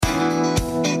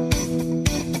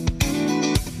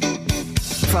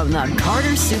From the Carter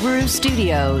Subaru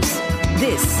Studios,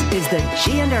 this is the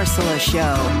G and Ursula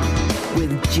Show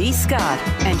with G. Scott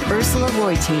and Ursula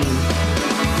Reutin.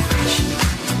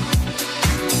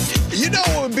 You know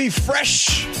it would be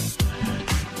fresh?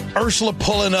 Ursula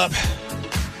pulling up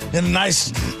in a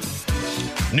nice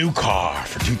new car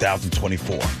for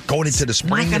 2024. Going into the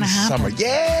spring and summer.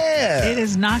 Yeah. It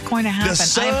is not going to happen. The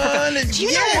sun. Do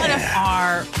you know one of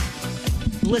our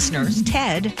listeners,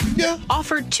 Ted,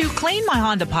 offered to clean my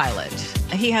Honda Pilot?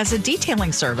 He has a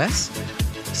detailing service.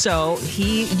 So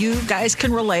you guys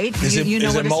can relate. Is it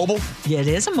mobile? Yeah, it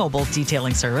is a mobile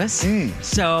detailing service.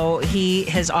 So he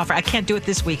has offered. I can't do it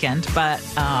this weekend, but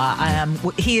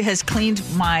he has cleaned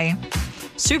my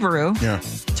Subaru. Yeah,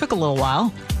 took a little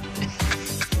while.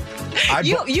 I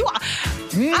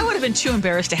would have been too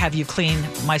embarrassed to have you clean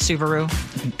my Subaru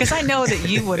because I know that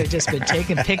you would have just been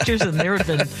taking pictures and there would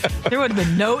have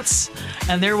been notes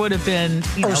and there would have been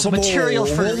material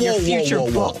for your future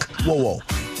book. Whoa.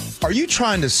 Are you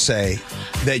trying to say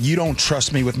that you don't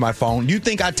trust me with my phone? You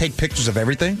think I take pictures of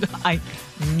everything? I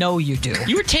know you do.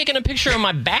 You were taking a picture of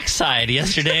my backside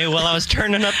yesterday while I was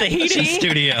turning up the heat in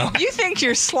studio. You think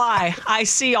you're sly. I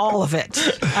see all of it.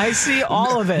 I see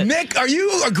all of it. Nick, are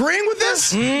you agreeing with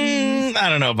this? I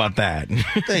don't know about that.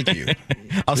 Thank you.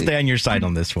 I'll stay on your side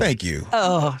on this one. Thank you.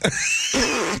 Oh.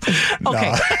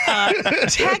 Okay.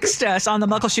 Text us on the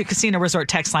Muckleshoot Casino Resort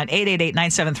text line,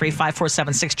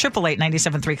 888-973-5476,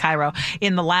 888-973 Cairo.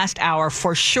 In the last hour,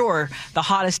 for sure, the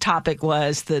hottest topic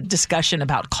was the discussion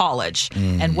about college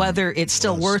and whether it's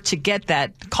still worth to get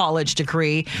that college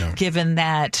degree, given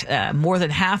that more than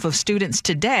half of students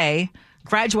today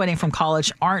graduating from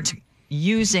college aren't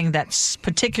using that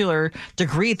particular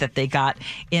degree that they got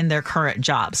in their current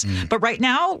jobs. But right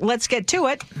now, let's get to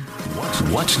it.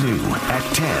 What's new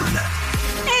at 10?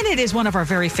 And it is one of our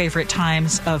very favorite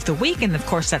times of the week. And of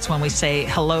course, that's when we say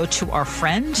hello to our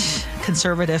friend,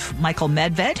 conservative Michael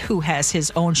Medved, who has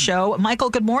his own show. Michael,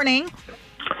 good morning.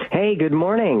 Hey, good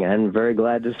morning. I'm very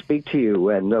glad to speak to you.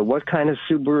 And what kind of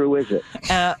Subaru is it?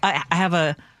 I have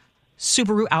a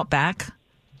Subaru Outback.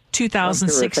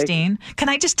 2016. Can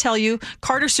I just tell you,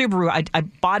 Carter Subaru, I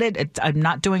bought it. I'm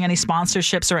not doing any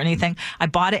sponsorships or anything. I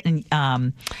bought it and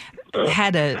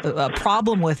had a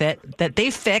problem with it that they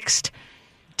fixed,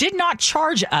 did not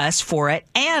charge us for it,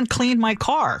 and cleaned my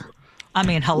car. I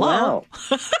mean, hello. Wow.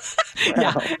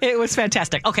 Yeah, it was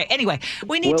fantastic. Okay, anyway,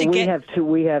 we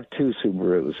have two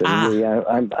Subarus.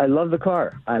 And I love the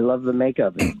car. I love the make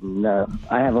of it. And,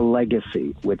 I have a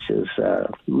Legacy, which is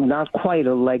not quite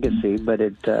a legacy, but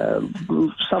it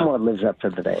somewhat lives up to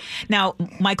the name. Now,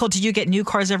 Michael, do you get new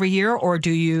cars every year, or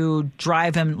do you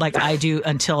drive them like I do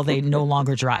until they no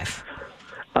longer drive?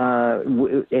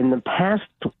 In the past,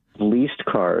 leased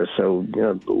cars, so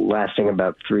lasting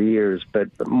about 3 years. But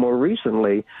more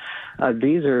recently,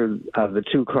 these are the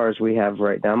two cars we have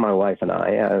right now. My wife and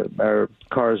I are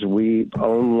cars we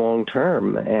own long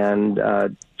term, and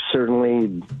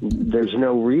certainly there's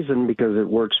no reason because it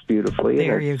works beautifully.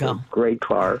 There and you it's go. A great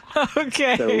car.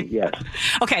 Okay. So yes.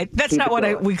 Okay, that's not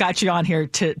what we got you on here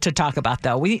to talk about,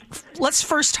 though. Let's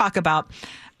first talk about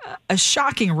a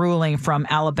shocking ruling from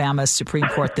Alabama's Supreme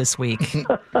Court this week.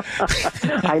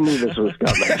 I knew this was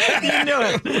coming. You knew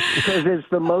it. Because it's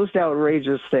the most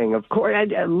outrageous thing. Of course, I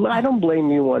don't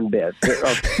blame you one bit. There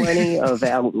are plenty of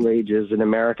outrages in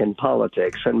American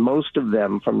politics, and most of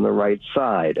them from the right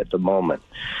side at the moment,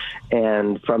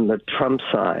 and from the Trump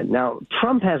side. Now,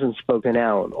 Trump hasn't spoken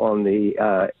out on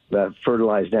the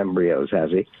fertilized embryos,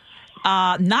 has he?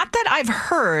 Not that I've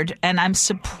heard, and I'm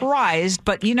surprised,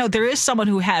 but, there is someone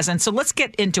who has. And so let's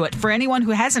get into it. For anyone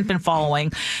who hasn't been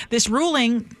following, this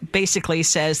ruling basically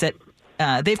says that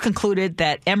they've concluded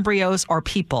that embryos are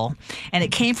people. And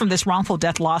it came from this wrongful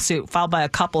death lawsuit filed by a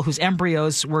couple whose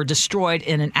embryos were destroyed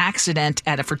in an accident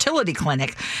at a fertility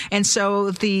clinic. And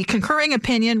so the concurring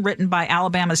opinion written by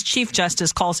Alabama's Chief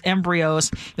Justice calls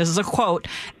embryos, this is a quote,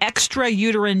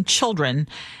 extrauterine children,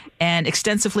 and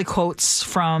extensively quotes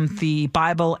from the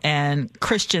Bible and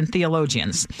Christian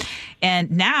theologians.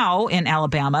 And now in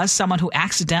Alabama, someone who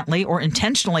accidentally or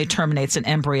intentionally terminates an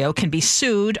embryo can be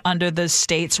sued under the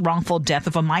state's Wrongful Death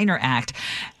of a Minor Act.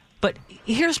 But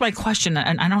here's my question,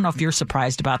 and I don't know if you're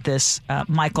surprised about this,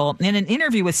 Michael. In an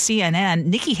interview with CNN,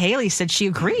 Nikki Haley said she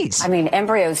agrees. I mean,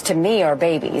 embryos to me are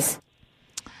babies.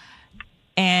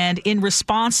 And in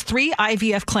response, 3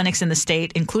 IVF clinics in the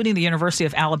state, including the University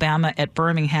of Alabama at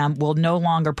Birmingham, will no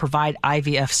longer provide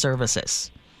IVF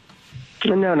services.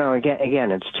 No.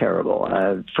 Again, it's terrible.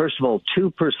 First of all,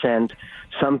 2%,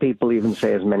 some people even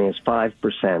say as many as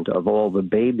 5% of all the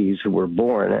babies who were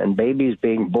born, and babies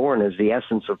being born is the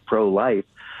essence of pro-life,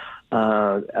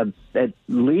 at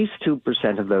least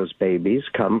 2% of those babies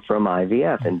come from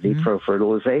IVF, in vitro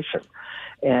fertilization.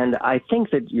 And I think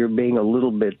that you're being a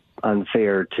little bit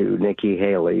unfair to Nikki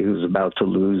Haley, who's about to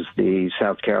lose the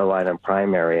South Carolina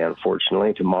primary,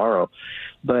 unfortunately, tomorrow.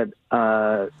 But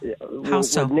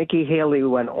what Nikki Haley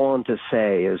went on to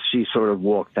say is she sort of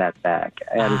walked that back.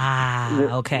 And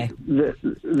okay.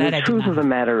 The truth of the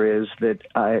matter is that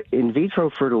in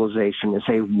vitro fertilization is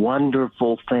a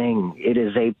wonderful thing. It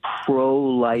is a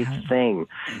pro-life thing.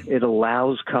 It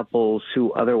allows couples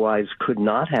who otherwise could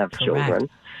not have children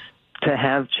to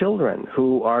have children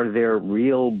who are their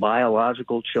real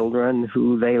biological children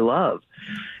who they love.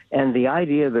 And the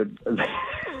idea that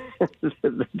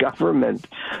the government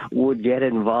would get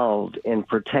involved in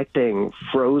protecting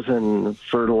frozen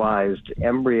fertilized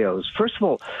embryos. First of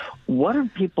all, what are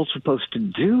people supposed to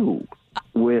do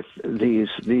with these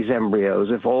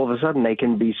embryos if all of a sudden they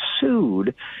can be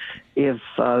sued if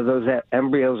those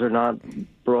embryos are not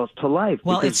brought to life?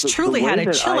 Well, because it's truly had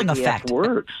a chilling IVF effect.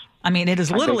 Works. I mean, it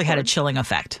has literally had a chilling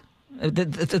effect.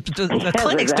 The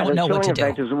clinics don't know what to do.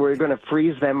 Is we're going to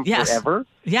freeze them forever?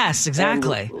 Yes,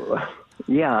 exactly.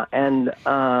 And,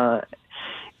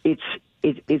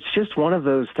 it's just one of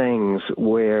those things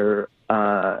where,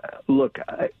 look,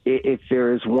 if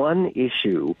there is one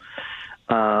issue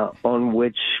on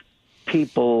which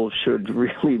people should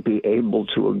really be able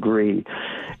to agree,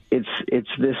 it's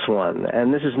this one.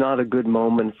 And this is not a good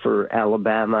moment for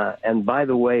Alabama. And by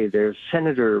the way, there's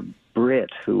Senator Britt,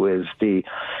 who is the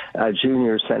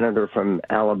junior senator from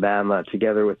Alabama,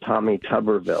 together with Tommy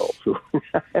Tuberville. Who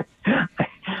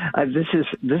this is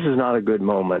not a good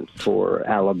moment for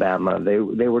Alabama.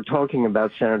 They were talking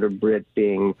about Senator Britt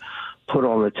being put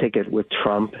on the ticket with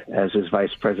Trump as his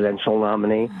vice presidential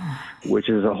nominee, which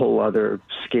is a whole other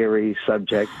scary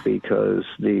subject because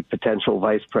the potential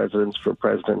vice presidents for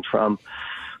President Trump,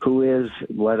 who is,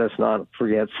 let us not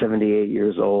forget, 78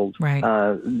 years old. Right.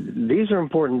 These are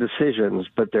important decisions,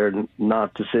 but they're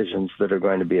not decisions that are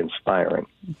going to be inspiring.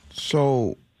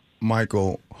 So,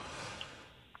 Michael,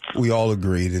 we all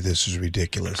agree that this is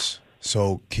ridiculous.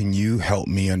 So can you help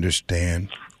me understand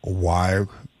why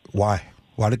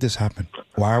did this happen?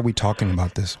 Why are we talking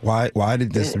about this? Why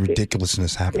did this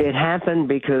ridiculousness happen? It happened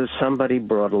because somebody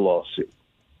brought a lawsuit.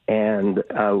 And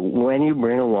when you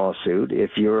bring a lawsuit,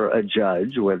 if you're a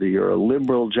judge, whether you're a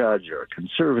liberal judge or a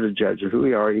conservative judge or who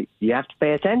you are, you have to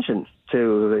pay attention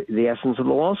to the essence of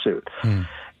the lawsuit.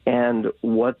 And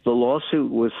what the lawsuit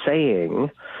was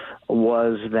saying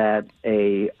was that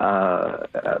a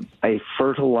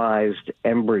fertilized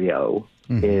embryo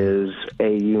is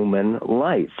a human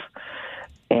life.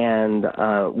 And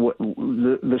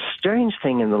the strange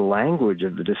thing in the language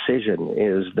of the decision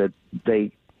is that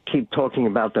they keep talking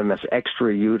about them as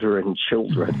extrauterine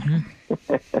children.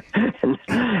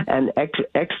 and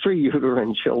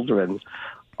extrauterine children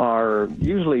are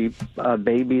usually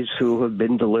babies who have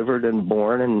been delivered and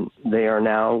born, and they are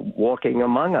now walking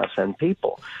among us and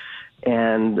people.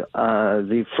 And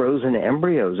the frozen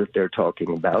embryos that they're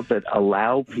talking about that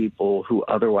allow people who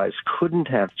otherwise couldn't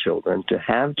have children to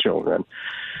have children,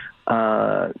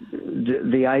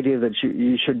 the idea that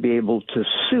you should be able to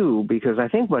sue, because I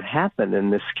think what happened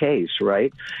in this case,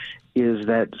 right, is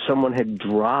that someone had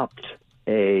dropped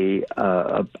a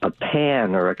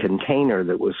pan or a container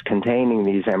that was containing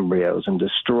these embryos and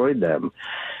destroyed them,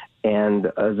 and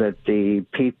that the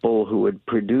people who had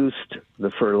produced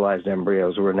the fertilized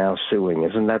embryos were now suing.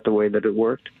 Isn't that the way that it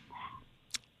worked?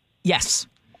 Yes.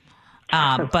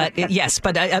 But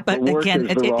again,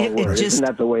 it just isn't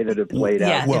that the way that it played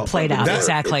out? Yeah, it played out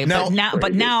exactly.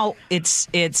 But now it's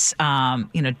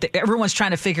everyone's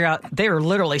trying to figure out. They're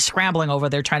literally scrambling over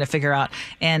there trying to figure out.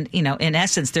 And in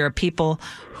essence, there are people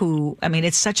who. I mean,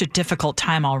 it's such a difficult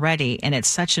time already, and it's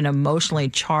such an emotionally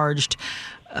charged,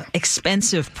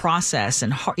 expensive process,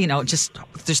 and just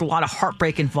there's a lot of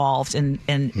heartbreak involved, and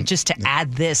just to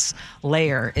add this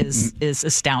layer is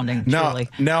astounding. Truly.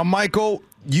 Now, Michael.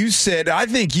 You said, I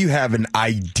think you have an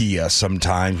idea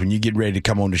sometimes when you get ready to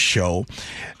come on the show.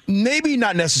 Maybe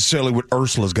not necessarily what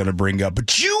Ursula's going to bring up,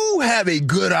 but you have a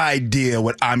good idea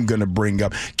what I'm going to bring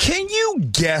up. Can you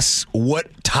guess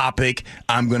what topic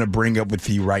I'm going to bring up with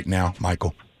you right now,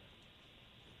 Michael?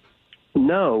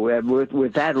 No,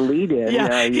 with that lead in, you're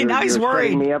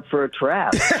setting me up for a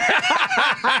trap.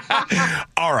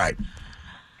 All right.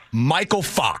 Michael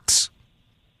Fox.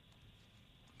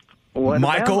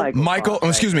 Michael at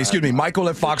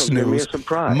Fox News.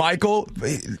 Michael,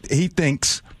 he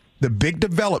thinks the big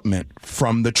development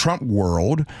from the Trump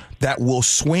world that will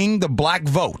swing the black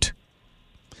vote.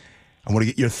 I want to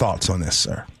get your thoughts on this,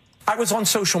 sir. I was on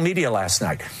social media last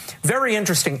night. Very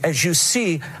interesting. As you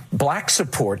see black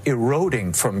support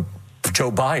eroding from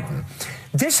Joe Biden,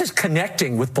 this is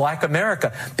connecting with black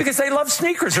America because they love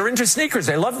sneakers. They're into sneakers.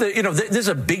 They love this is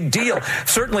a big deal,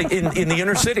 certainly in the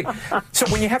inner city. So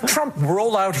when you have Trump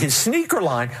roll out his sneaker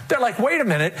line, they're like, wait a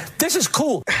minute, this is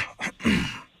cool.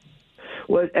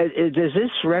 Well, does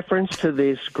this reference to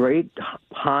this great,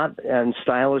 hot, and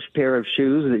stylish pair of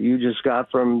shoes that you just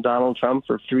got from Donald Trump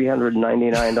for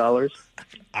 $399?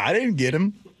 I didn't get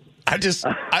him.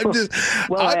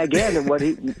 Again,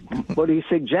 what he's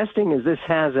suggesting is this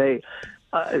has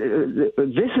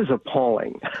this is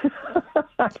appalling.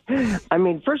 I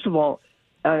mean, first of all,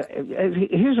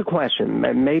 here's a question,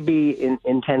 maybe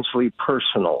intensely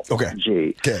personal. Okay.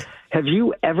 G. Okay. Have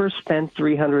you ever spent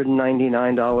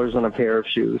 $399 on a pair of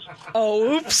shoes?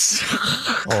 Oh, oops.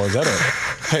 Oh, is that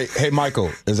Hey, Michael,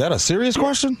 is that a serious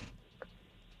question?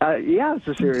 Yeah, it's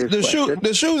a serious question.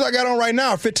 The shoes I got on right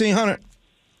now are $1,500.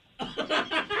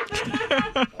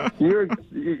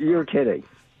 You're kidding.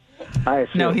 I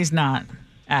assume. No, he's not.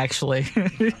 Actually,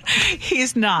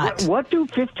 he's not. What do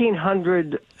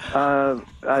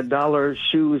 $1,500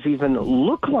 shoes even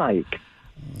look like?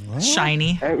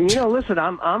 Shiny. Listen,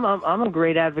 I'm a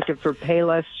great advocate for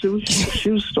Payless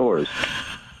shoe stores.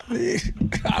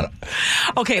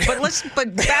 Okay, but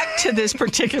back to this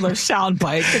particular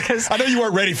soundbite because I know you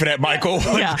weren't ready for that, Michael.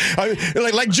 Yeah.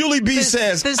 Like Julie B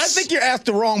says, I think you asked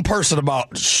the wrong person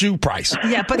about shoe price.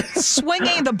 Yeah, but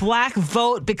swinging the black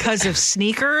vote because of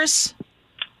sneakers.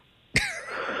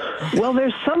 Well,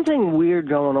 there's something weird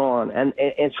going on, and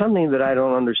it's something that I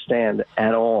don't understand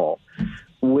at all,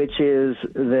 which is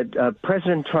that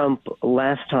President Trump,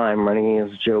 last time running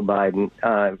against Joe Biden,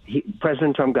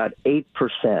 President Trump got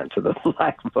 8% of the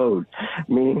black vote,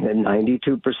 meaning that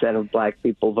 92% of black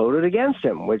people voted against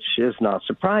him, which is not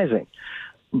surprising.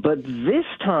 But this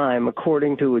time,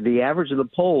 according to the average of the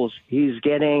polls, he's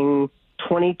getting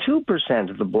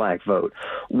 22% of the black vote.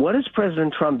 What has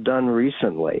President Trump done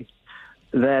recently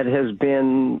that has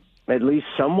been at least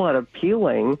somewhat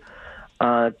appealing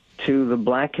to the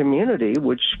black community,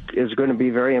 which is going to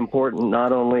be very important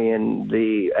not only in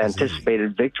the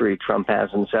anticipated victory Trump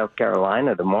has in South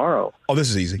Carolina tomorrow. Oh, this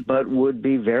is easy. But would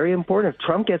be very important. If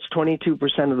Trump gets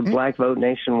 22% of the black vote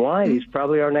nationwide, he's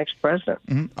probably our next president.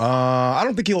 I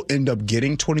don't think he'll end up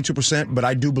getting 22%, but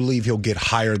I do believe he'll get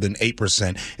higher than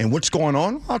 8%. And what's going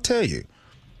on? I'll tell you.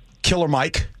 Killer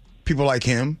Mike, people like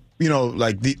him.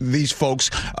 These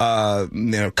folks,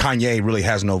 Kanye really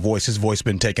has no voice. His voice has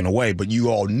been taken away. But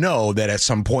you all know that at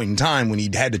some point in time when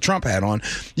he had the Trump hat on,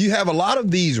 you have a lot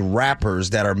of these rappers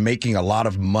that are making a lot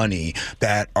of money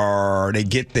they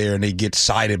get there and they get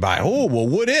sided by,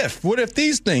 what if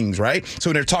these things, right?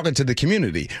 So they're talking to the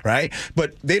community, right?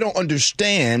 But they don't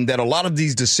understand that a lot of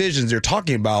these decisions they're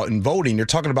talking about in voting, they're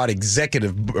talking about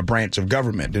executive branch of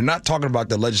government. They're not talking about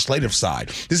the legislative side.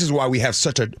 This is why we have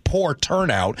such a poor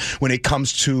turnout when it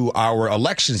comes to our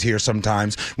elections here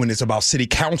sometimes when it's about city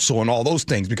council and all those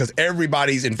things, because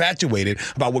everybody's infatuated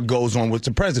about what goes on with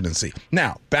the presidency.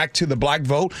 Now, back to the black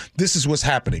vote. This is what's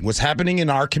happening. What's happening in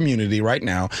our community right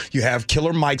now, you have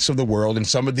Killer Mikes of the world and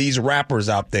some of these rappers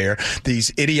out there,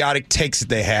 these idiotic takes that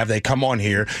they have. They come on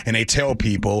here and they tell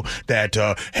people that,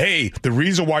 hey, the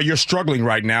reason why you're struggling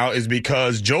right now is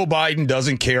because Joe Biden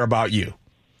doesn't care about you.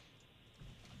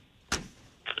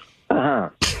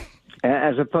 Uh-huh.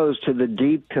 As opposed to the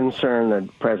deep concern that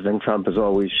President Trump has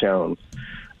always shown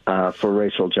for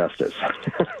racial justice.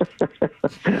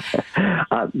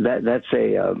 That's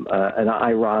an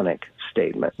ironic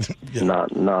statement,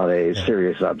 not a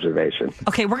serious observation.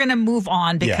 Okay, we're going to move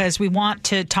on because we want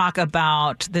to talk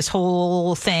about this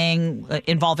whole thing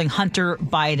involving Hunter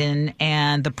Biden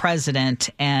and the president.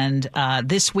 And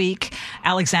this week,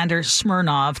 Alexander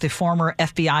Smirnov, the former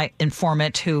FBI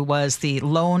informant who was the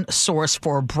lone source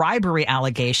for bribery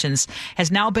allegations, has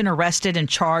now been arrested and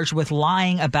charged with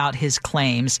lying about his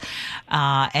claims.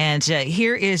 And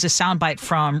here is a soundbite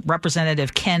from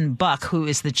Representative Ken Buck, who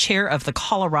is the chair of the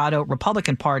Colorado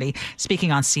Republican Party,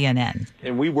 speaking on CNN.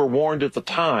 And we were warned at the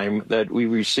time that we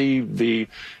received the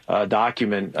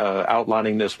document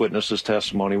outlining this witness's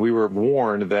testimony. We were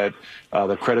warned that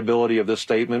the credibility of this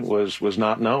statement was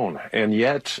not known. And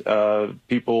yet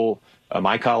people,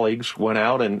 my colleagues, went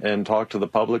out and talked to the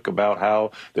public about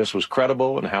how this was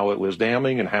credible and how it was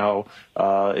damning and how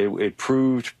it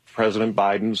proved President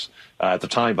Biden's, at the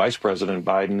time, Vice President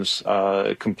Biden's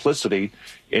complicity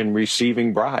in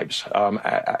receiving bribes.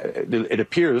 It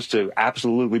appears to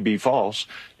absolutely be false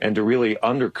and to really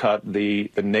undercut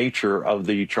the nature of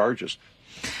the charges.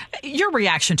 Your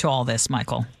reaction to all this,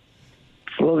 Michael?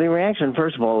 Well, the reaction,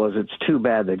 first of all, is it's too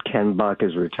bad that Ken Buck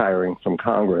is retiring from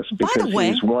Congress because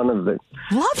he's one of the.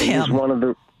 Love him. He's one of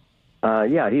the.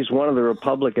 He's one of the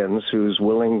Republicans who's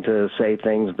willing to say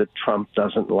things that Trump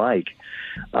doesn't like.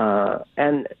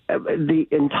 And the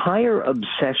entire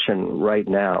obsession right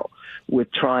now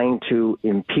with trying to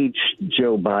impeach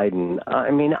Joe Biden, I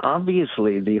mean,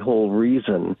 obviously the whole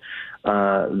reason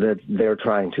that they're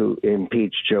trying to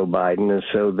impeach Joe Biden is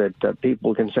so that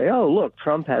people can say, oh, look,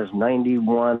 Trump has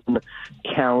 91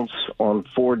 counts on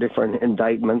 4 different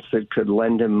indictments that could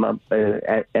end him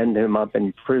up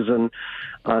in prison.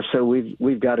 So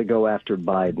we've got to go after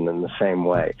Biden in the same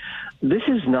way. This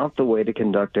is not the way to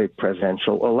conduct a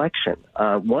presidential election.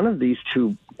 One of these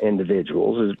two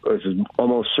individuals is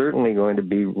almost certainly going to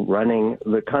be running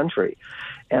the country.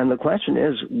 And the question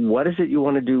is, what is it you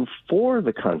want to do for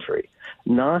the country?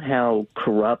 Not how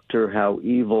corrupt or how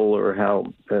evil or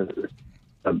how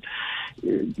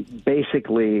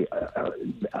basically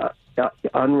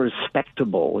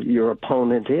unrespectable your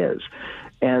opponent is.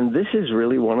 And this is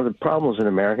really one of the problems in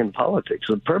American politics.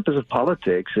 The purpose of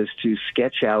politics is to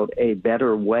sketch out a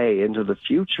better way into the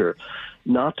future,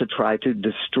 not to try to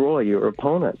destroy your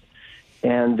opponent.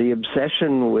 And the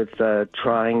obsession with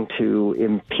trying to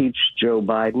impeach Joe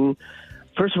Biden,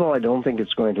 first of all, I don't think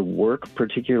it's going to work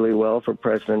particularly well for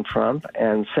President Trump.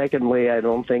 And secondly, I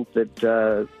don't think that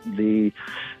the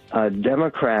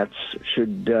Democrats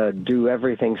should do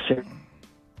everything to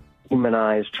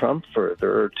humanize Trump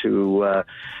further to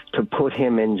put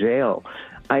him in jail.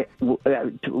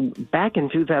 Back in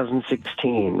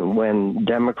 2016, when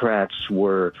Democrats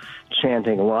were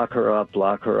chanting lock her up"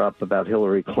 about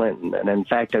Hillary Clinton, and in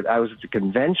fact, I was at the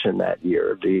convention that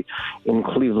year, in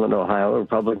Cleveland, Ohio,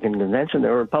 Republican convention.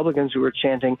 There were Republicans who were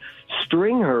chanting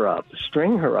string her up,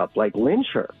 like lynch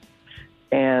her.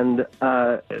 And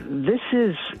this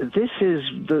is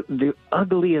the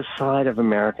ugliest side of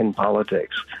American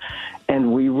politics,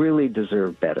 and we really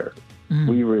deserve better.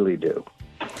 We really do.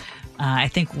 I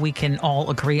think we can all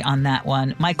agree on that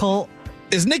one. Michael?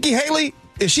 Is Nikki Haley,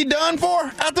 is she done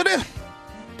for after this?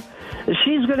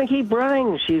 She's going to keep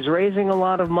running. She's raising a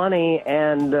lot of money,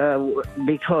 and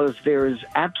because there's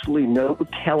absolutely no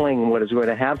telling what is going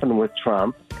to happen with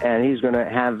Trump, and he's going to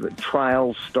have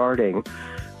trials starting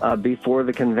before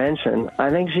the convention. I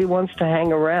think she wants to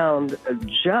hang around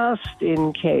just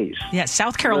in case. Yeah,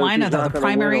 South Carolina, though, the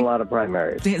primary, win a lot of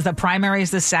primaries. The primary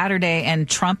is this Saturday, and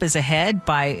Trump is ahead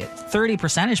by 30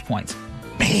 percentage points.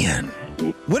 Man,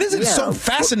 what is it so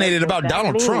fascinating about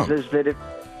Donald Trump? Is that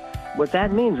what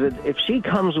that means is that if she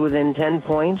comes within 10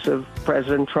 points of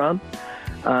President Trump,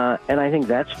 and I think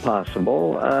that's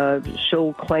possible,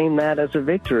 she'll claim that as a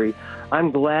victory.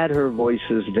 I'm glad her voice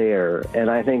is there, and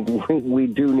I think we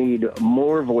do need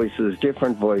more voices,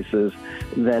 different voices,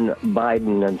 than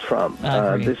Biden and Trump.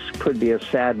 This could be a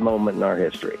sad moment in our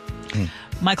history.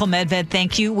 Michael Medved,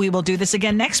 thank you. We will do this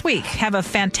again next week. Have a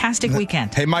fantastic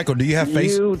weekend. Hey, Michael, do you have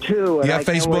Facebook? You too. And you have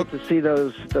I can't Facebook? wait to see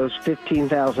those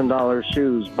 $15,000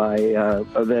 shoes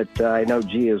that I know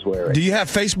G is wearing. Do you have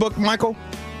Facebook, Michael?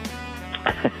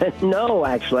 No,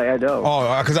 actually, I don't.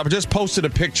 Oh, because I just posted a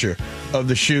picture of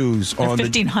the shoes on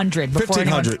 1,500.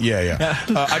 1,500. Yeah.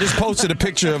 I just posted a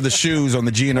picture of the shoes on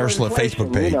the G and Ursula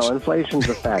Facebook page. You know, inflation's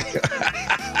a factor.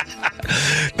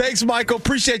 Thanks, Michael.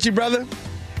 Appreciate you, brother.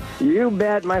 You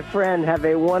bet, my friend. Have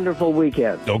a wonderful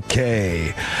weekend.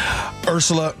 Okay,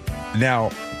 Ursula.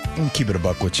 Now, let me keep it a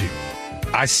buck with you.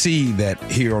 I see that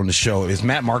here on the show. Is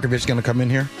Matt Markovitch going to come in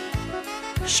here?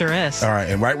 Sure is. All right,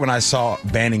 and right when I saw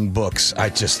banning books, I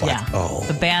just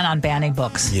the ban on banning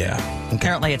books. Yeah. Okay.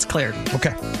 Apparently it's cleared.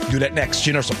 Okay, do that next.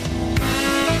 Gene Ursula.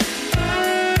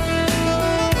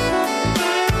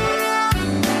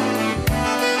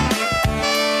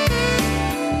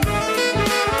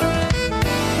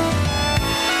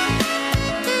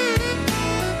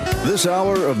 This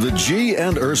hour of the G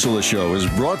and Ursula Show is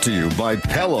brought to you by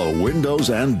Pella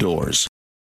Windows and Doors.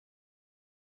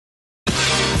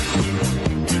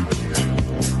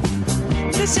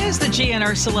 This is the G and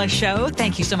Ursula Show.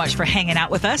 Thank you so much for hanging out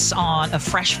with us on a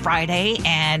fresh Friday,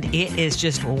 and it is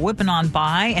just whipping on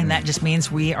by, and that just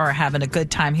means we are having a good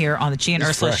time here on the G and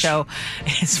Ursula Show.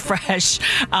 It's fresh.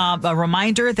 A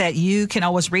reminder that you can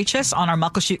always reach us on our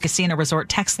Muckleshoot Casino Resort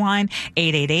text line,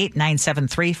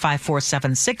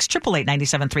 888-973-5476,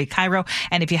 888-973 Cairo.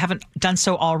 And if you haven't done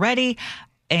so already,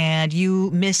 and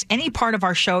you miss any part of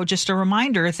our show, just a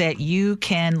reminder that you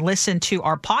can listen to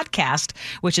our podcast,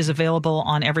 which is available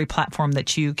on every platform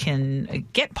that you can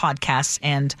get podcasts.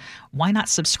 And why not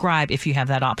subscribe if you have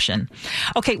that option?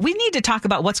 Okay, we need to talk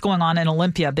about what's going on in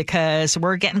Olympia because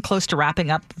we're getting close to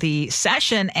wrapping up the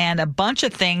session, and a bunch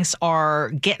of things are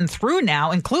getting through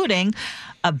now, including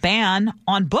a ban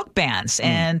on book bans.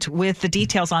 And with the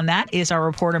details on that is our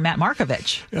reporter, Matt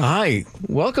Markovitch. Hi.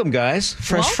 Welcome, guys.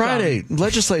 Fresh Welcome. Friday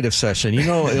legislative session. You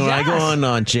know, when I go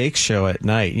on Jake's show at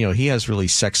night, you know, he has really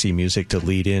sexy music to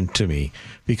lead into me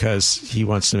because he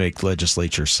wants to make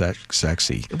legislature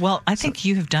sexy. Well, I think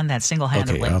you have done that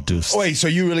single-handedly. Okay, I'll do. Wait, so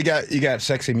you really got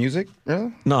sexy music?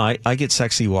 Really? No, I get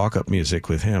sexy walk-up music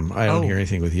with him. I don't hear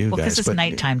anything with you guys. Well, because it's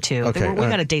nighttime, too. Okay, we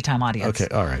got a daytime audience.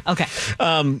 Okay, all right. Okay.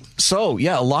 So,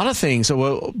 yeah, a lot of things.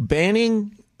 So,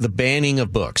 banning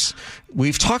of books.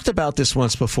 We've talked about this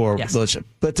once before, yes.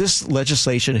 But this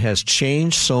legislation has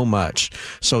changed so much.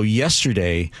 So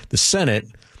yesterday, the Senate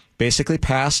basically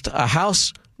passed a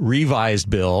House revised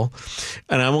bill,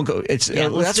 and I won't go. That's what's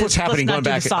happening. Let's not going do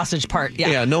back. The sausage part.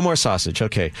 Yeah, no more sausage.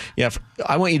 Okay. Yeah,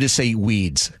 I want you to say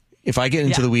weeds. If I get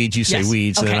into the weeds, you say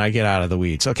weeds, and then I get out of the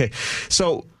weeds. Okay.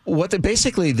 So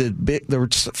basically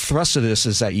the thrust of this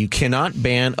is that you cannot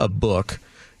ban a book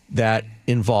that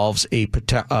involves a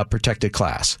protected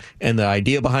class. And the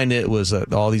idea behind it was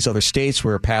that all these other states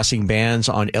were passing bans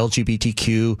on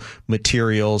LGBTQ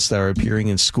materials that are appearing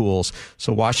in schools.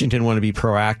 So Washington wanted to be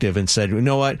proactive and said, you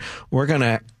know what, we're going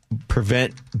to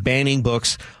prevent banning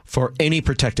books for any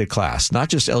protected class, not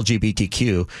just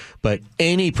LGBTQ, but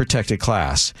any protected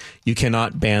class. You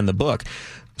cannot ban the book.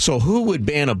 So who would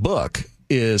ban a book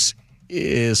is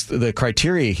the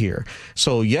criteria here.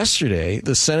 So yesterday,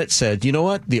 the Senate said, you know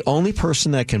what? The only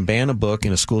person that can ban a book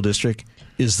in a school district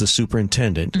is the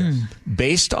superintendent,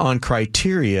 based on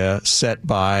criteria set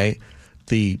by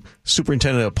the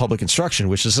superintendent of public instruction,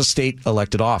 which is a state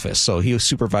elected office. So he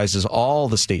supervises all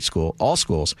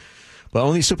schools, but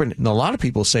only superintendent. And a lot of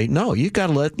people say, no, you've got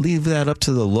to leave that up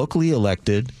to the locally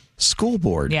elected school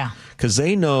board. Yeah. Because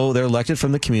they know they're elected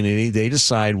from the community. They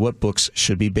decide what books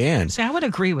should be banned. See, I would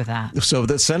agree with that. So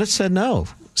the Senate said no.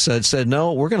 Said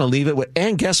no, we're going to leave it.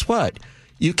 And guess what?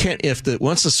 You can't,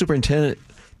 once the superintendent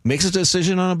makes a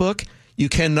decision on a book, you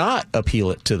cannot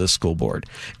appeal it to the school board.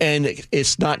 And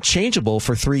it's not changeable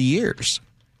for 3 years.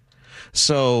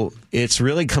 So it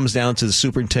really comes down to the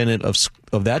superintendent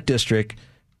of that district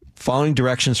following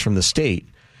directions from the state.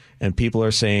 And people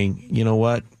are saying, you know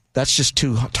what? That's just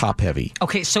too top heavy.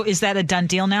 Okay, so is that a done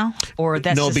deal now? Or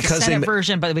that's just the Senate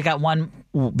version, but we got one?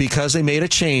 Because they made a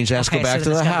change. It has to go back to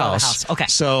the House. Okay.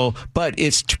 So, but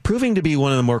it's proving to be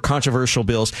one of the more controversial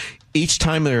bills. Each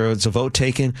time there is a vote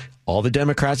taken, all the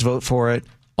Democrats vote for it,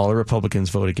 all the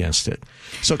Republicans vote against it.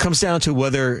 So it comes down to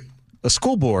whether a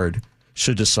school board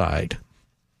should decide.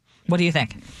 What do you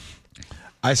think?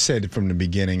 I said from the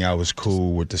beginning I was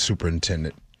cool with the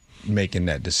superintendent making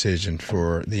that decision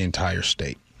for the entire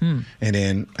state. And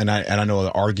then, and I know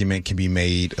the argument can be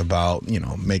made about,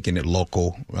 making it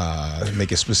local,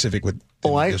 make it specific with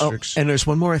districts. And there's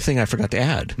one more thing I forgot to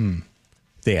add.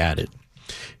 They added,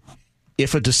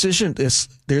 if a decision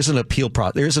there's an appeal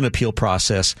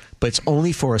process, but it's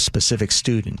only for a specific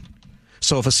student.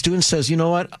 So if a student says, you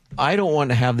know what, I don't want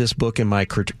to have this book in my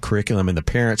curriculum, and the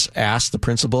parents ask the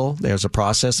principal, there's a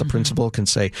process. The principal can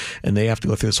say, and they have to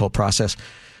go through this whole process.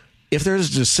 If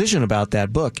there's a decision about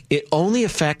that book, it only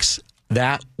affects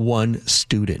that one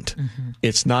student.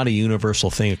 It's not a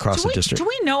universal thing across the district. Do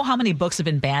we know how many books have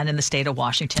been banned in the state of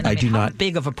Washington? I do not. How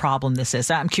big of a problem this is?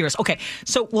 I'm curious. Okay,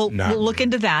 so we'll look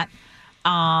into that.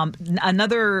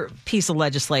 Another piece of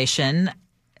legislation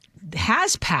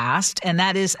has passed, and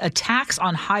that is a tax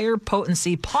on higher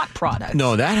potency pot products.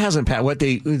 No, that hasn't passed.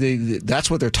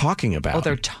 That's what they're talking about.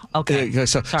 Okay.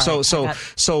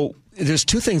 So there's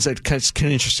two things that kind of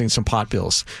interesting. Some pot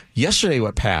bills. Yesterday,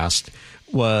 what passed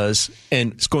was,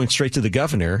 and it's going straight to the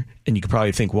governor, and you can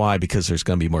probably think why, because there's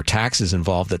going to be more taxes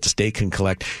involved that the state can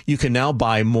collect. You can now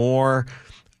buy more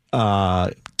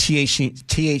THC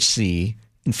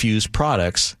infused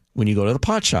products when you go to the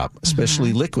pot shop,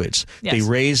 especially liquids. Yes. They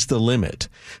raised the limit.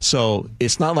 So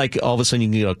it's not like all of a sudden you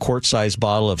can get a quart-sized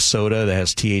bottle of soda that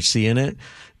has THC in it.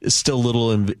 It's still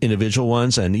little individual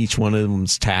ones, and each one of them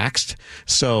is taxed.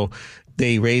 So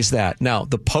they raised that. Now,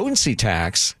 the potency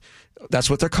tax, that's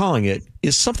what they're calling it,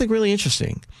 is something really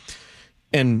interesting.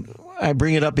 And I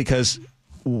bring it up because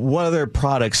what other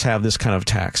products have this kind of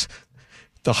tax?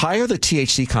 The higher the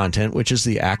THC content, which is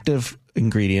the active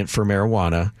ingredient for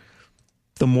marijuana,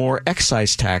 the more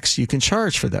excise tax you can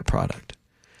charge for that product.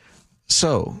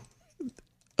 So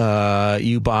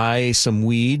you buy some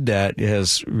weed that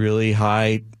has really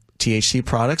high THC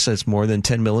products, that's more than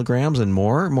 10 milligrams and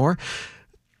more,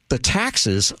 the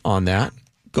taxes on that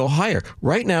go higher.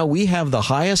 Right now, we have the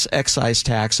highest excise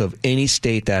tax of any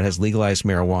state that has legalized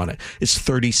marijuana. It's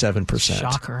 37%.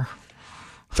 Shocker.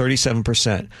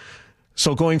 37%.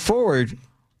 So going forward,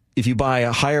 if you buy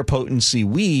a higher potency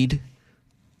weed,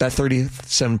 that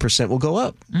 37% will go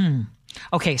up.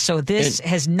 Okay, so this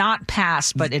has not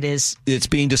passed, but it is. It's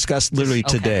being discussed literally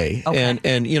today. Okay.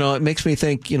 And it makes me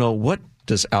think, what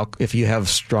does if you have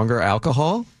stronger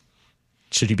alcohol,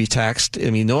 should you be taxed? I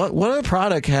mean, what other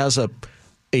product has a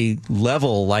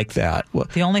level like that?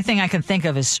 The only thing I can think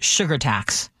of is sugar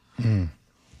tax.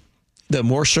 The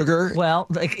more sugar? Well,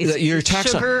 your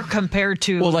tax sugar compared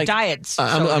to diets.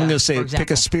 I'm going to say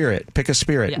pick a spirit,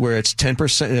 where it's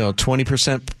 10%,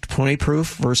 20%, 20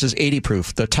 proof versus 80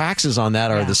 proof. The taxes on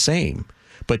that are the same.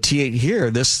 But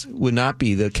here, this would not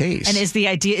be the case. And is the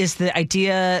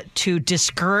idea to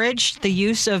discourage the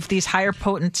use of these higher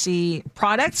potency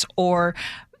products, or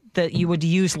that you would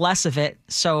use less of it,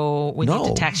 so we need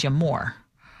to tax you more?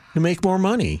 To make more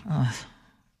money.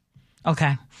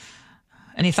 Okay.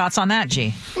 Any thoughts on that,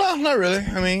 G? No, not really.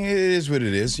 I mean, it is what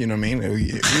it is. You know what I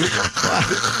mean?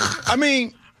 I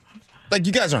mean, like,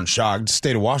 you guys aren't shocked.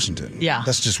 State of Washington. Yeah.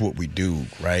 That's just what we do,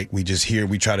 right? We just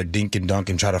we try to dink and dunk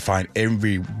and try to find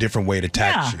every different way to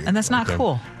tax you. And that's not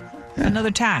cool. Yeah.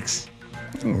 Another tax.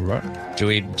 Right. Do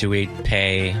we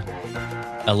pay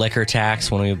a liquor tax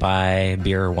when we buy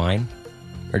beer or wine?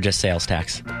 Or just sales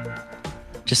tax?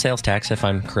 Just sales tax, if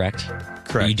I'm correct.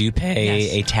 Correct. You do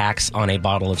pay a tax on a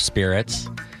bottle of spirits.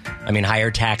 I mean,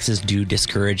 higher taxes do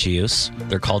discourage use.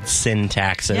 They're called sin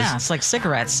taxes. Yeah, it's like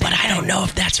cigarettes. But I don't know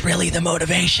if that's really the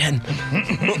motivation.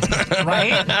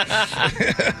 Right?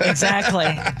 Exactly.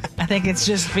 I think it's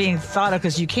just being thought of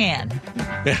because you can.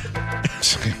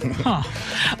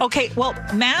 Okay, well,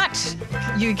 Matt,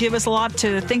 you give us a lot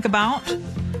to think about.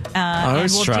 And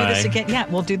we'll do this again. Yeah,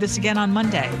 we'll do this again on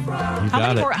Monday.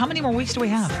 How many more weeks do we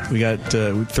have? We got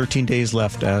 13 days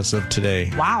left as of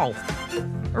today. Wow.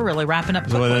 We're really wrapping up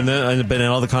quickly. And then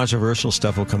all the controversial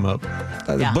stuff will come up.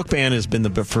 The book ban has been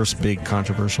the first big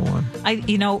controversial one.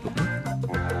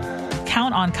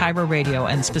 Count on Kyber Radio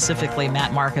and specifically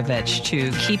Matt Markovitch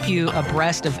to keep you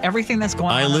abreast of everything that's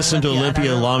going on. I listen to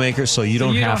Olympia lawmakers, so you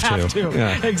don't have to.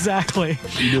 Yeah. Exactly.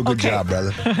 You do a good job,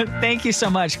 brother. Thank you so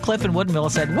much. Cliff in Woodinville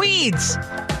said weeds.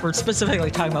 We're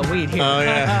specifically talking about weed here. Oh,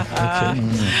 yeah.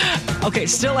 Okay,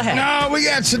 still ahead. No, we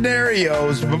got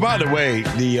scenarios. But by the way,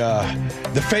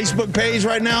 the Facebook page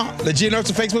right now, the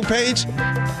GNR's Facebook page,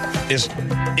 is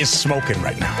smoking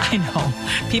right now. I know.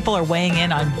 People are weighing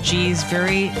in on G's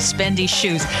very spendy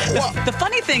shoes. The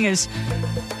funny thing is,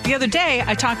 the other day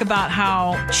I talk about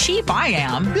how cheap I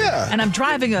am. Yeah. And I'm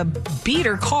driving a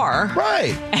beater car.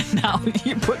 Right. And now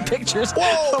you put pictures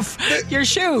of your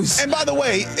shoes. And by the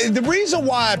way, the reason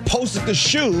why I posted the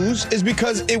shoes is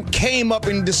because it came up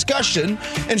in discussion.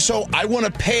 And so I want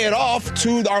to pay it off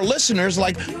to our listeners.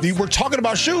 Like, we're talking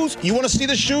about shoes. You want to see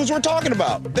the shoes we're talking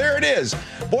about? There it is.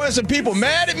 Boy, some people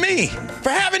mad at me for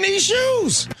having these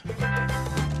shoes.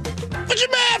 What you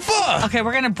mad for? Okay,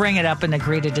 we're going to bring it up and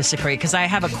agree to disagree because I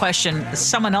have a question.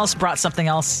 Someone else brought something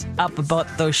else up about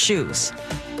those shoes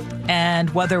and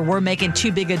whether we're making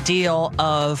too big a deal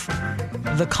of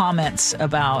the comments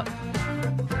about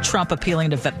Trump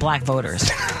appealing to black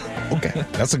voters. Okay,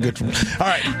 that's a good one. All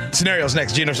right, scenarios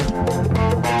next. Gino.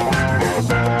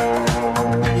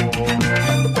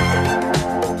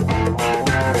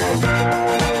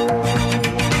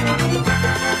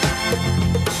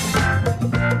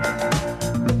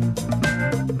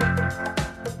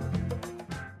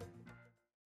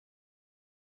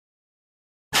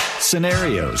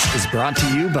 Scenarios is brought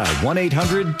to you by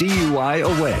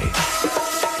 1-800-DUI-AWAY.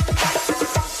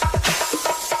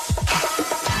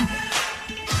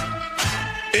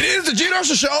 It is the Gene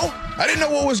Ursa Show. I didn't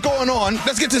know what was going on.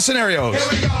 Let's get to scenarios. Here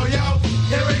we go, yo.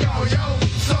 Here we go, yo.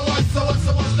 So what's the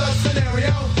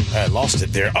scenario? I lost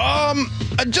it there. I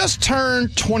just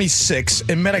turned 26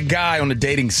 and met a guy on a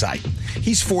dating site.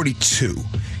 He's 42.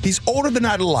 He's older than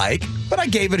I'd like, but I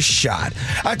gave it a shot.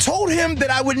 I told him that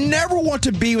I would never want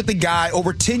to be with a guy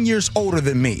over 10 years older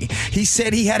than me. He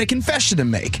said he had a confession to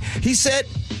make. He said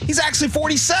he's actually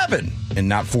 47 and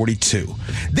not 42.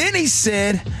 Then he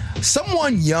said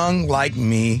someone young like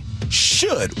me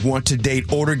should want to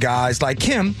date older guys like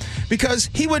him because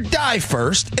he would die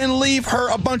first and leave her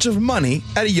a bunch of money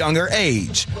at a younger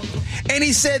age. And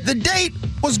he said the date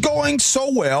was going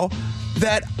so well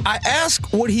that I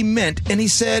asked what he meant, and he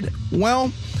said,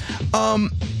 well,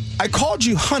 I called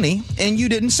you honey, and you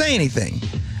didn't say anything.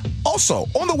 Also,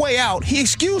 on the way out, he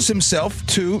excused himself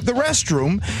to the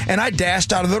restroom, and I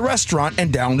dashed out of the restaurant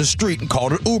and down the street and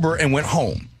called an Uber and went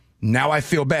home. Now I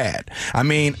feel bad. I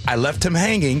mean, I left him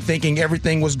hanging thinking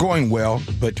everything was going well,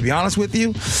 but to be honest with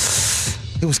you,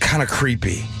 it was kind of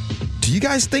creepy. Do you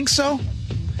guys think so?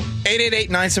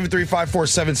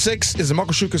 888-973-5476 is the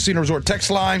Muckleshoot Casino Resort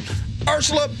text line.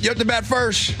 Ursula, you have to bat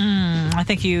first. I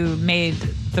think you made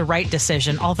the right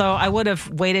decision, although I would have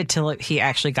waited till he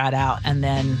actually got out and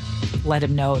then let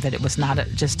him know that it was not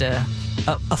just a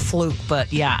fluke.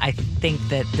 But yeah, I think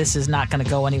that this is not going to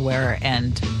go anywhere,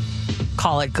 and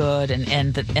call it good and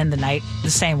end the night the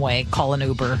same way. Call an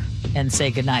Uber and say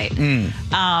goodnight.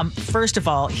 First of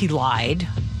all, he lied.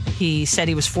 He said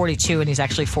he was 42 and he's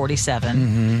actually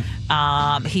 47.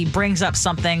 He brings up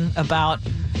something about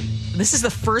this is the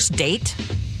first date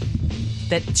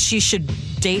that she should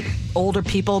date older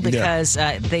people because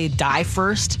they die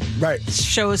first. Right.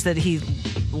 Shows that he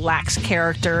lacks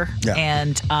character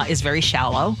and is very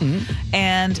shallow.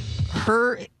 And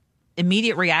her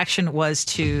immediate reaction was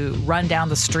to run down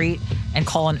the street and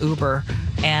call an Uber.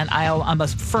 And I'm a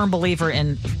firm believer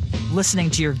in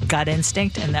listening to your gut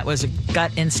instinct, and that was a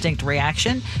gut instinct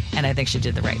reaction, and I think she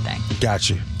did the right thing.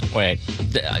 Gotcha. Wait,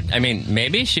 I mean,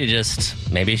 maybe she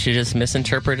just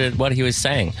misinterpreted what he was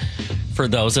saying. For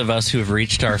those of us who've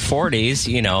reached our 40s,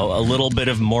 a little bit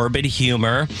of morbid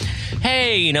humor.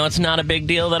 Hey, it's not a big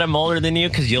deal that I'm older than you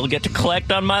because you'll get to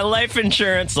collect on my life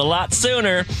insurance a lot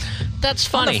sooner. That's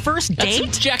funny. On the first date?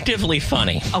 That's objectively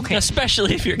funny. Okay.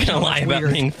 Especially if you're going to lie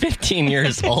about being 15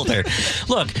 years older.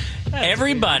 Look,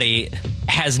 everybody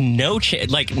has no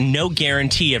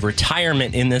guarantee of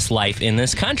retirement in this life in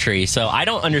this country. So I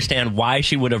don't understand why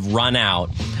she would have run out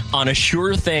on a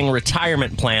sure thing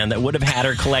retirement plan that would have had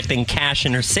her collecting cash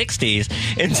in her 60s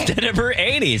instead of her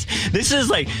 80s. This is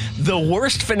like the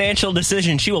worst financial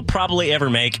decision she will probably ever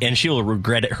make, and she will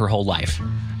regret it her whole life.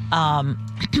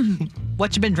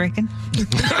 What you been drinking?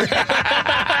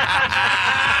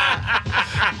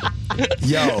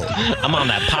 Yo, I'm on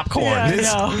that popcorn.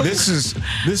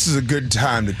 This is a good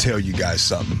time to tell you guys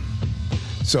something.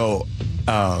 So,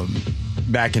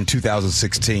 back in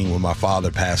 2016, when my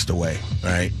father passed away,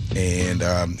 right?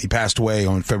 And he passed away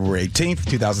on February 18th,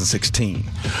 2016.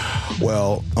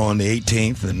 Well, on the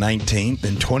 18th, the 19th,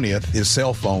 and 20th, his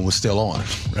cell phone was still on,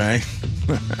 right?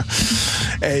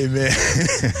 Hey, man.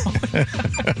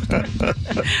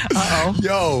 Uh-oh.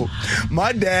 Yo,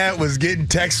 my dad was getting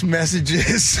text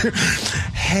messages.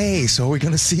 Hey, so are we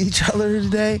going to see each other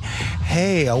today?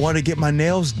 Hey, I want to get my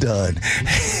nails done.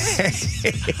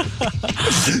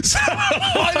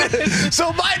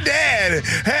 So my dad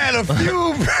had a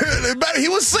few, he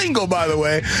was single, by the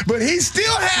way, but he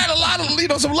still had a lot of,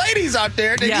 some ladies out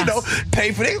there that,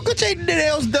 pay for it. Get your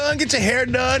nails done, get your hair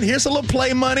done. Here's a little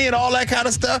play money and all that kind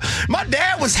of stuff. My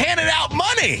dad was handing out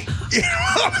money. You know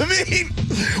what I mean?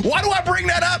 Why do I bring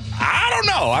that up? I don't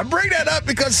know. I bring that up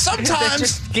because sometimes... That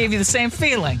just gave you the same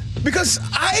feeling. Because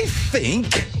I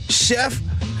think, Chef,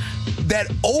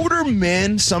 that older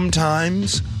men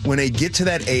sometimes, when they get to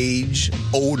that age,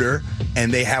 older,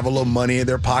 and they have a little money in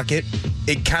their pocket,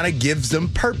 it kind of gives them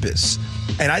purpose.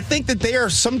 And I think that they are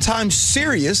sometimes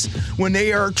serious when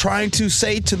they are trying to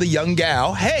say to the young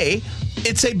gal, hey,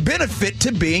 it's a benefit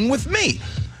to being with me.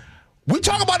 We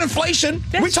talk about inflation.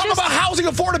 We talk about housing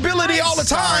affordability all the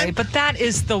time. Sorry, but that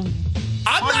is the...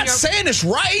 I'm not saying it's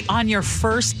right. On your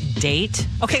first date?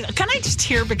 Okay, can I just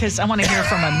hear, because I want to hear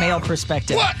from a male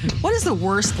perspective. What is the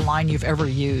worst line you've ever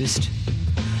used?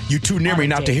 You too near me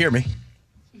not to hear me.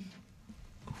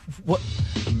 What?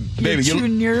 Baby, You're too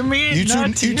near me You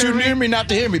too near me not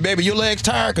to hear me, baby. Your leg's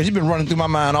tired because you've been running through my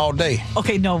mind all day.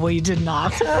 Okay, no, well, you did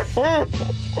not.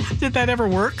 Did that ever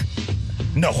work?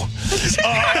 No. All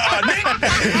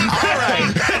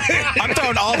right. I'm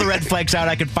throwing all the red flags out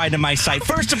I could find in my sight.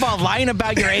 First of all, lying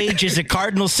about your age is a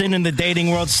cardinal sin in the dating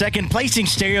world. Second, placing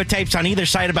stereotypes on either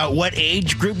side about what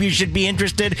age group you should be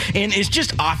interested in is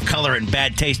just off color and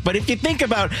bad taste. But if you think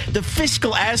about the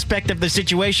fiscal aspect of the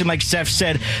situation, like Steph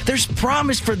said, there's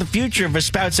promise for the future if a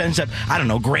spouse ends up,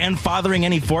 grandfathering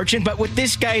any fortune. But with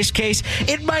this guy's case,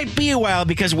 it might be a while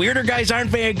because weirder guys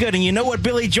aren't very good. And you know what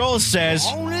Billy Joel says?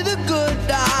 Only the good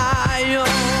die.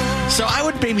 So I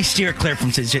would maybe steer clear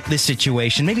from this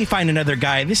situation. Maybe find another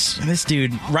guy. This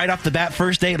dude, right off the bat,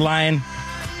 first date lying,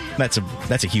 that's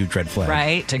a huge red flag.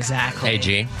 Right, exactly. Hey,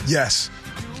 G. Yes.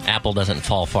 Apple doesn't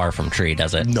fall far from tree,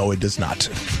 does it? No, it does not.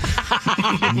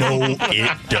 No,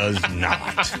 it does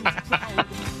not.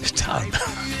 It's time.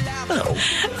 No.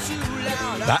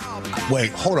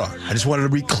 Wait, hold on. I just wanted to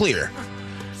be clear.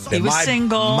 He was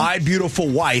single. My beautiful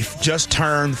wife just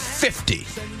turned 50.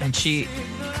 And she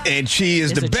And she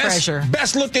is the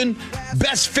best looking,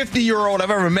 best 50-year-old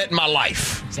I've ever met in my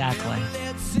life. Exactly.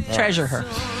 Treasure her.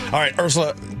 All right,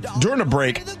 Ursula, during the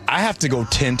break, I have to go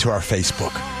tend to our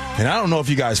Facebook. And I don't know if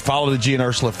you guys follow the G and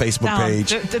Ursula Facebook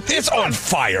page. It's on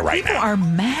fire right now. People are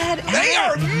mad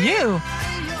at you.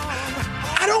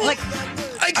 I don't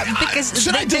because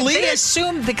should I delete it? They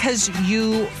assume because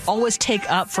you always take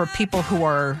up for people who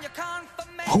are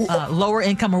lower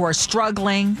income, who are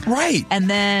struggling. Right. And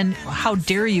then how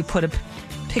dare you put a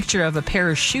picture of a pair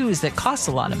of shoes that costs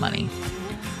a lot of money?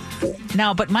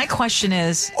 Now, but my question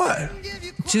is, what?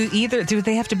 Do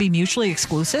they have to be mutually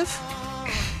exclusive?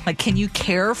 Like, can you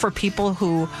care for people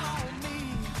who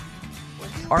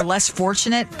are less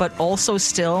fortunate, but also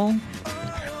still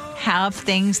have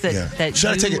things that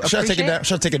Should I take it? Should I take it down?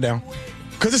 Should I take it down?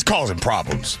 Because it's causing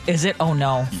problems. Is it? Oh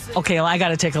no. Okay, well, I got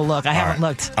to take a look. I haven't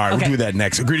looked. All right, okay. We'll do that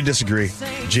next. Agree to disagree.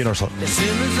 G and Ursula. This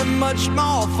is much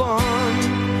more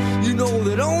fun. You know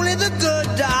that only the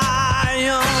good die.